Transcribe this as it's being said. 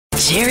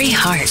Jerry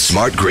Hart.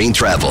 Smart Green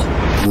Travel.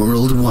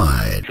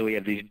 Worldwide. So we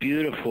have these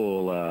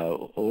beautiful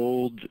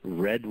old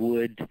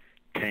redwood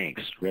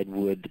tanks,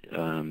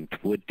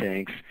 wood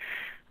tanks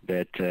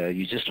that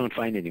you just don't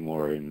find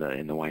anymore in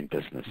the wine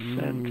business,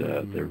 and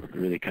they're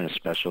really kind of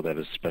special. They have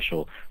a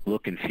special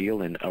look and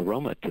feel and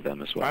aroma to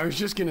them as well. I was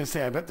just going to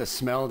say, I bet the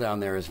smell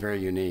down there is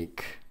very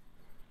unique.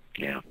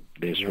 Yeah,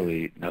 there's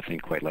really nothing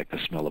quite like the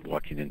smell of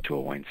walking into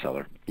a wine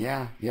cellar.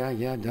 Yeah,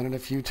 done it a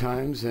few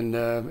times, and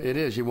it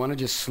is. You want to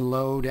just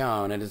slow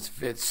down, and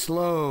it's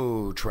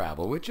slow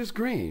travel, which is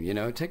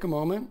green. Take a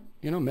moment,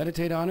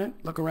 meditate on it,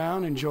 look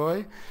around,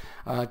 enjoy,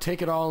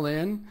 take it all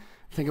in,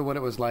 think of what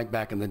it was like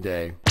back in the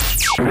day.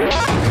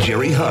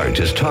 Jerry Hart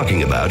is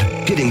talking about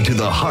getting to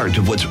the heart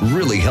of what's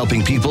really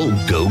helping people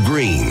go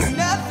green. Nothing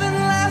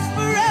lasts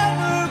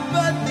forever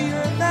but the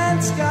earth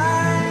and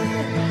sky.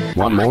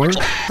 Want more?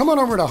 Come on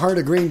over to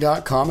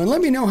heartofgreen.com and let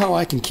me know how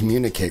I can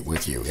communicate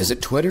with you. Is it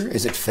Twitter?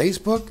 Is it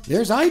Facebook?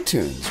 There's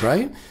iTunes,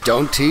 right?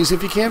 Don't tease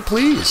if you can't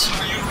please.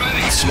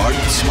 Smart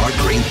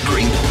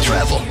Green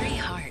Travel.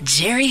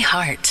 Jerry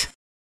Hart.